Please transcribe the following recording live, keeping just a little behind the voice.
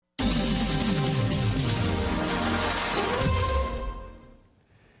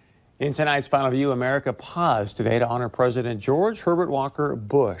In tonight's Final View, America paused today to honor President George Herbert Walker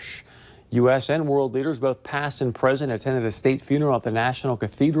Bush. U.S. and world leaders, both past and present, attended a state funeral at the National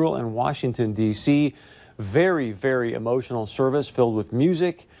Cathedral in Washington, D.C. Very, very emotional service filled with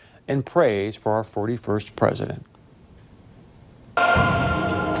music and praise for our 41st president.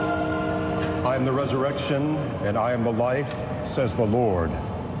 I am the resurrection and I am the life, says the Lord.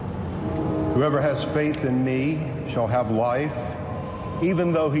 Whoever has faith in me shall have life,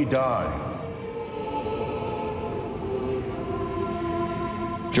 even though he die.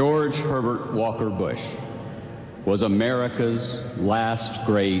 George Herbert Walker Bush was America's last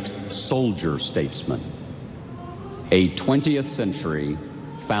great soldier statesman, a 20th century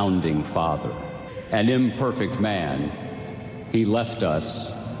founding father. An imperfect man, he left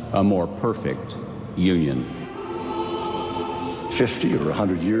us a more perfect union. 50 or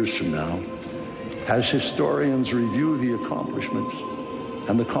 100 years from now, as historians review the accomplishments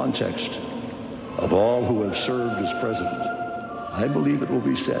and the context of all who have served as president, I believe it will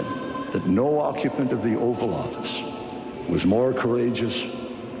be said that no occupant of the Oval Office was more courageous,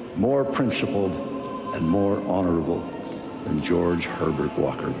 more principled, and more honorable than George Herbert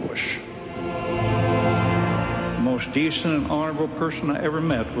Walker Bush. The most decent and honorable person I ever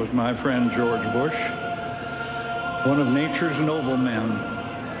met was my friend George Bush, one of nature's noble men.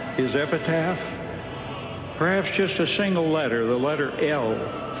 His epitaph, perhaps just a single letter, the letter L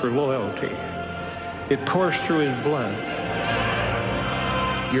for loyalty. It coursed through his blood.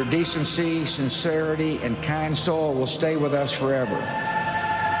 Your decency, sincerity, and kind soul will stay with us forever.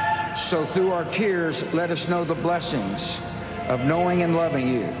 So through our tears, let us know the blessings of knowing and loving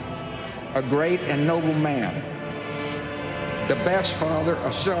you, a great and noble man, the best father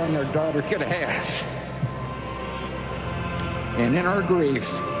a son or daughter could have. And in our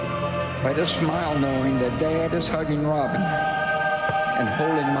grief, let us smile knowing that Dad is hugging Robin and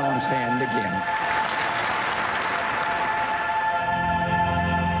holding Mom's hand again.